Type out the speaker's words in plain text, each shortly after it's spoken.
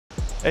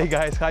Hey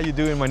guys, how you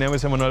doing? My name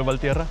is Emmanuel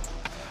Valtierra.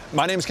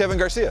 My name is Kevin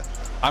Garcia.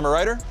 I'm a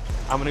writer.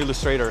 I'm an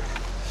illustrator.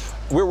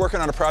 We're working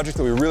on a project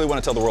that we really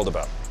want to tell the world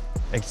about.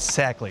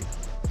 Exactly.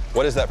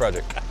 What is that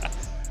project?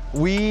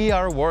 We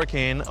are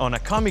working on a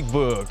comic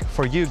book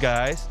for you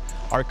guys.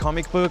 Our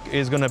comic book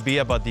is going to be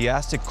about the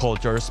Aztec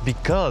cultures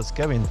because,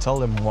 Kevin, tell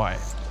them why.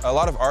 A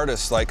lot of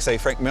artists, like say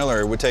Frank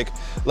Miller, would take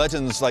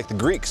legends like the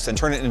Greeks and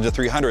turn it into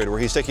 300, where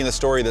he's taking a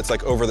story that's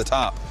like over the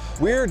top.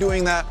 We're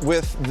doing that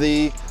with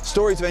the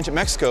stories of ancient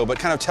Mexico, but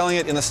kind of telling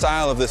it in the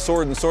style of the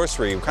sword and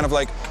sorcery, kind of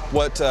like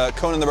what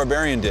Conan the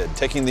Barbarian did,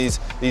 taking these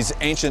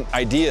ancient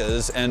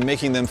ideas and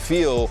making them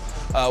feel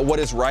what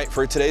is right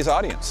for today's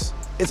audience.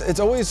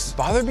 It's always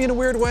bothered me in a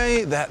weird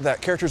way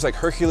that characters like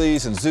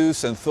Hercules and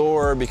Zeus and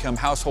Thor become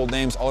household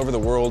names all over the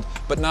world,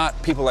 but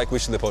not people like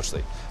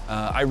Huitzilopochtli.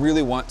 I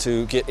really want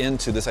to get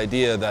into this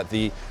idea that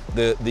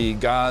the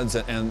gods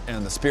and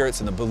the spirits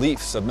and the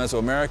beliefs of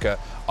Mesoamerica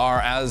are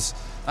as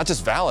not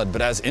just valid,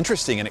 but as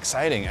interesting and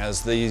exciting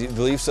as the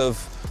beliefs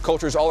of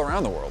cultures all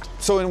around the world.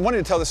 So in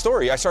wanting to tell the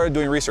story, I started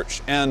doing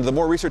research. And the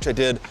more research I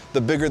did,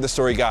 the bigger the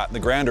story got, the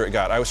grander it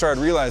got. I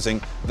started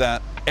realizing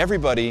that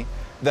everybody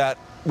that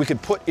we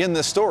could put in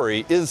this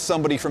story is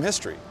somebody from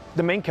history.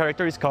 The main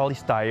character is called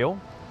Teoatl,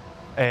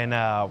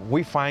 and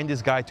we find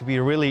this guy to be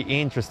really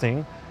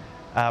interesting.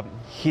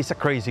 He's a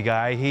crazy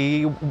guy.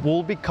 He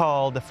will be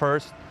called the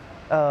first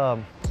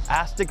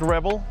Aztec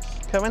rebel.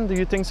 Kevin, do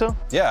you think so?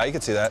 Yeah, you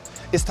can see that.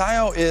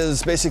 Teoatl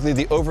is basically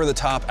the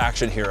over-the-top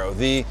action hero.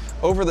 The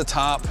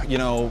over-the-top, you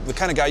know, the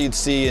kind of guy you'd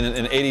see in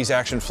an 80s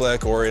action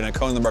flick or in a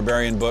Conan the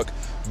Barbarian book,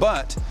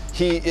 but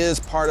he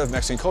is part of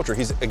Mexican culture.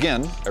 He's,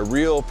 again, a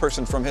real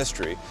person from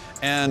history.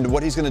 And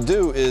what he's going to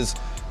do is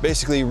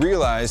basically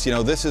realize, you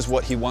know, this is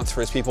what he wants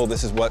for his people,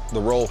 this is what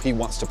the role he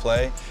wants to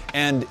play,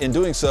 and in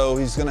doing so,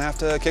 he's going to have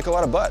to kick a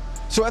lot of butt.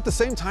 So at the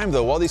same time,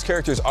 though, while these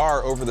characters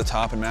are over the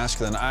top and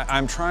masculine,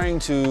 I'm trying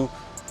to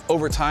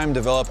over time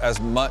develop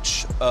as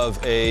much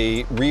of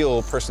a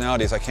real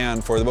personality as I can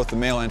for both the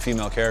male and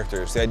female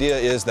characters. The idea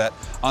is that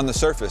on the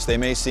surface they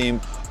may seem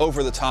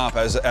over the top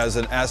as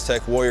an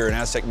Aztec warrior, an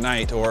Aztec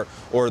knight, or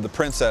the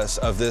princess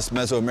of this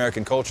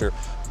Mesoamerican culture,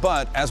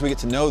 but as we get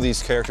to know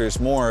these characters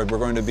more, we're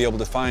going to be able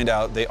to find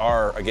out they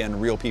are, again,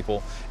 real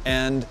people,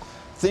 and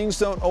things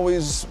don't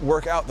always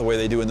work out the way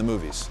they do in the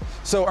movies.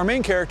 So our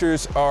main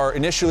characters are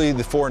initially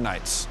the four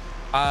knights.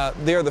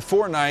 They are the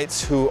four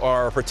knights who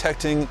are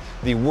protecting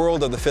the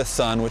world of the fifth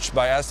sun, which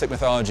by Aztec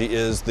mythology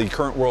is the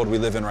current world we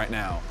live in right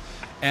now.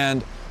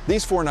 And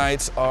these four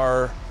knights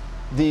are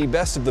the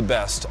best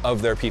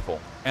of their people,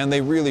 and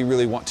they really,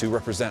 really want to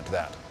represent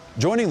that.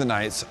 Joining the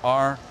knights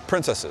are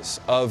princesses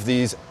of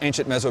these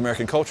ancient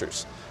Mesoamerican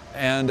cultures.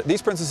 And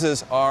these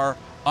princesses are,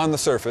 on the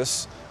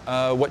surface,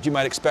 what you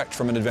might expect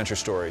from an adventure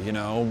story. You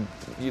know,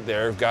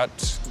 they've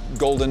got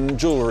golden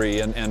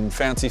jewelry and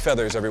fancy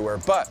feathers everywhere,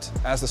 but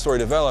as the story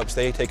develops,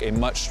 they take a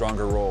much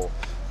stronger role.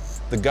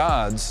 The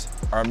gods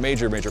are a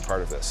major, major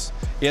part of this.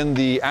 In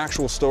the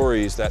actual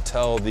stories that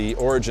tell the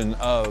origin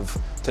of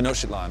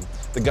Tenochtitlan,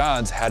 the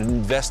gods had an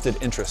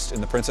invested interest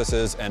in the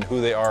princesses and who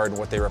they are and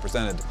what they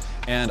represented.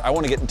 And I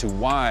want to get into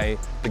why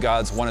the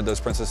gods wanted those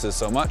princesses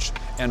so much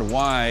and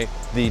why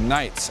the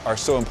knights are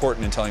so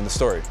important in telling the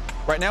story.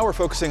 Right now we're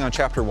focusing on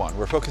chapter 1.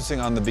 We're focusing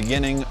on the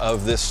beginning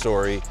of this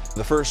story,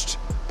 the first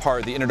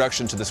part, the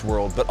introduction to this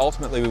world, but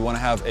ultimately we want to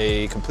have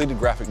a completed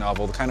graphic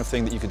novel, the kind of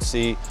thing that you could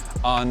see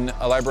on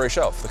a library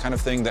shelf, the kind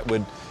of thing that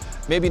would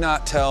maybe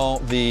not tell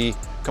the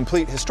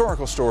complete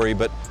historical story,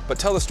 but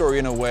tell the story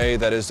in a way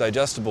that is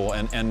digestible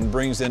and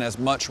brings in as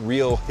much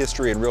real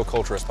history and real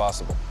culture as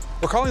possible.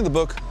 We're calling the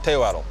book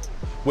Teoatl,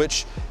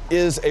 which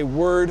is a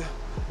word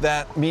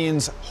that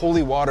means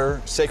holy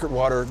water, sacred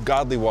water,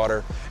 godly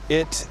water.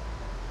 It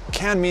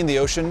can mean the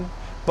ocean,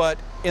 but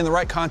in the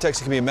right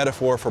context it can be a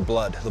metaphor for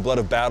blood, the blood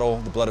of battle,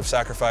 the blood of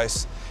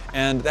sacrifice,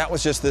 and that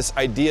was just this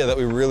idea that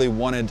we really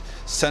wanted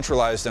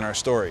centralized in our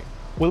story.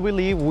 We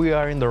believe we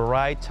are in the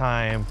right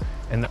time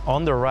and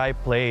on the right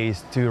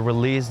place to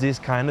release these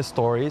kind of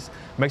stories.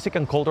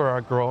 Mexican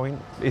culture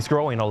is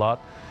growing a lot,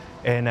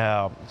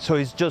 and so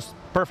it's just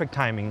perfect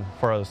timing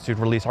for us to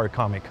release our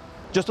comic.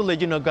 Just to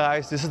let you know,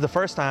 guys, this is the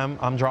first time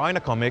I'm drawing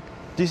a comic.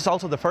 This is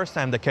also the first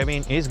time that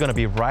Kevin is going to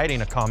be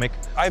writing a comic.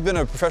 I've been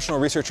a professional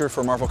researcher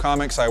for Marvel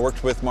Comics. I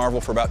worked with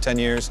Marvel for about 10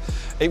 years.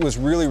 It was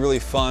really, really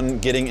fun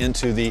getting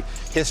into the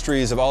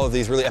histories of all of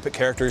these really epic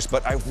characters,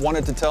 but I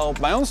wanted to tell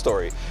my own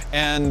story.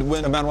 And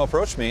when Emmanuel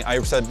approached me,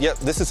 I said, yeah,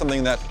 this is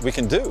something that we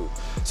can do.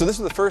 So this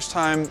is the first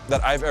time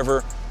that I've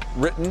ever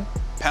written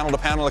panel to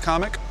panel a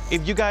comic.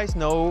 If you guys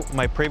know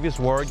my previous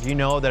work, you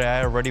know that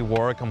I already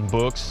work on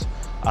books,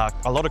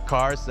 a lot of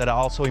cards that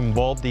also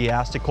involve the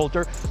Aztec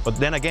culture, but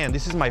then again,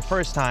 this is my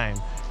first time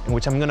in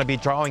which I'm going to be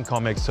drawing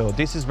comics, so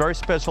this is very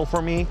special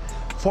for me,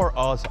 for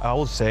us, I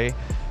would say.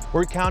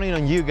 We're counting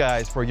on you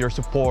guys for your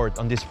support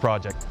on this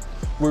project.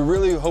 We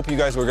really hope you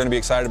guys are going to be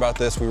excited about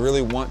this. We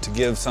really want to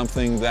give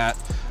something that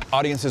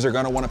audiences are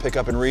going to want to pick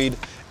up and read.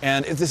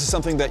 And if this is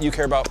something that you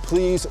care about,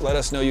 please let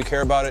us know you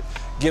care about it.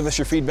 Give us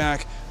your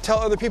feedback. Tell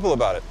other people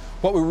about it.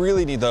 What we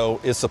really need, though,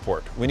 is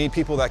support. We need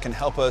people that can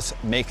help us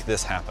make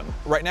this happen.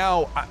 Right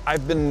now,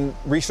 I've been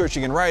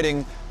researching and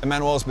writing,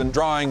 Emmanuel's been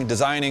drawing,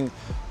 designing,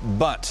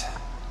 but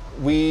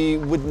we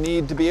would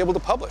need to be able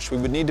to publish. We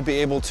would need to be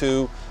able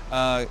to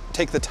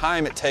take the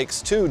time it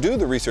takes to do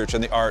the research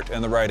and the art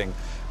and the writing.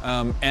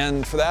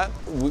 And for that,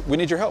 we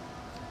need your help.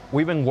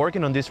 We've been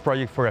working on this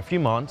project for a few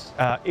months.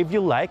 If you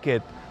like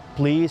it,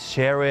 please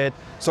share it.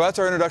 So that's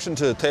our introduction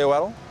to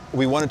Teoatl.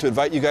 We wanted to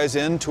invite you guys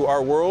into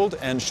our world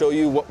and show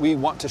you what we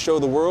want to show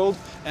the world.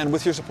 And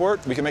with your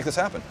support, we can make this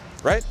happen,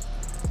 right?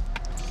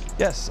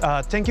 Yes,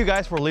 thank you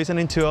guys for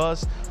listening to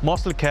us,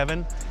 mostly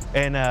Kevin,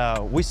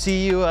 and we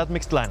see you at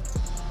Mixtlan.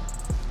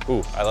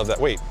 Ooh, I love that.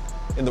 Wait,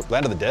 in the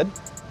land of the dead?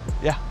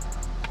 Yeah,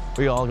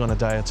 we're all gonna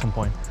die at some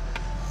point.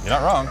 You're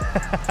not wrong.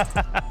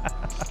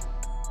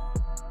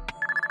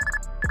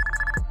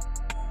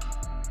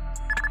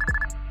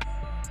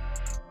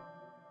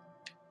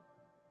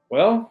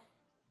 Well,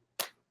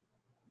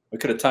 we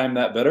could have timed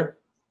that better.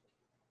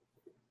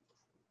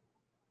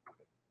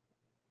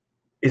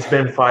 It's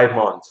been 5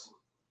 months.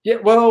 Yeah,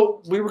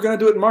 well, we were going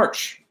to do it in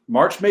March.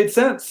 March made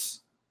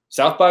sense.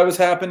 South by was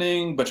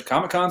happening. A bunch of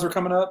Comic-Cons were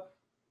coming up.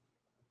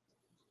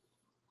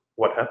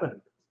 What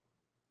happened?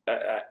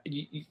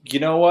 You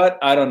know what?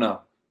 I don't know.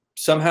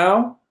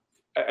 Somehow,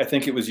 I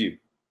think it was you.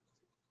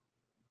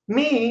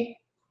 Me?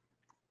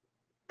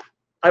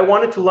 I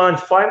wanted to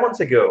launch 5 months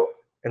ago,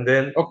 and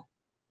then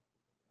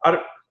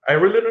I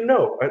really don't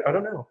know. I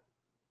don't know.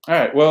 All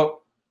right,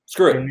 well,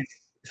 screw it.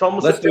 It's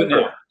almost Let's do it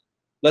September. now.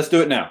 Let's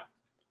do it now.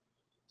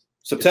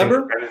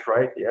 September? That's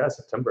right. Yeah,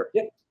 September.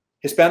 Yeah.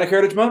 Hispanic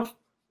Heritage Month.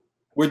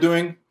 We're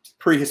doing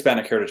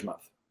pre-Hispanic Heritage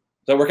Month.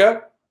 Does that work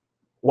out?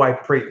 Why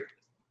pre?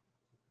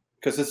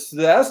 Because it's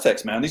the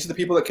Aztecs, man. These are the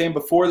people that came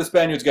before the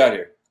Spaniards got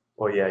here.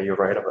 Oh, yeah, you're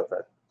right about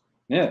that.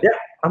 Yeah. Yeah,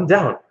 I'm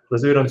down.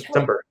 Let's do it on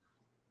September.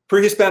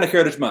 Pre-Hispanic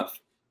Heritage Month.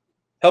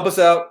 Help us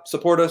out.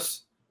 Support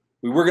us.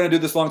 We were going to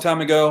do this a long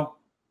time ago.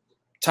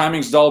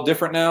 Timing's all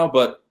different now,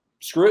 but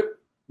screw it.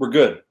 We're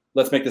good.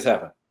 Let's make this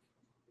happen.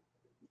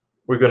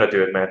 We're going to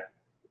do it, man.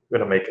 We're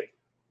going to make it.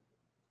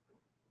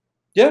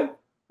 Yeah,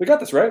 we got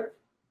this, right?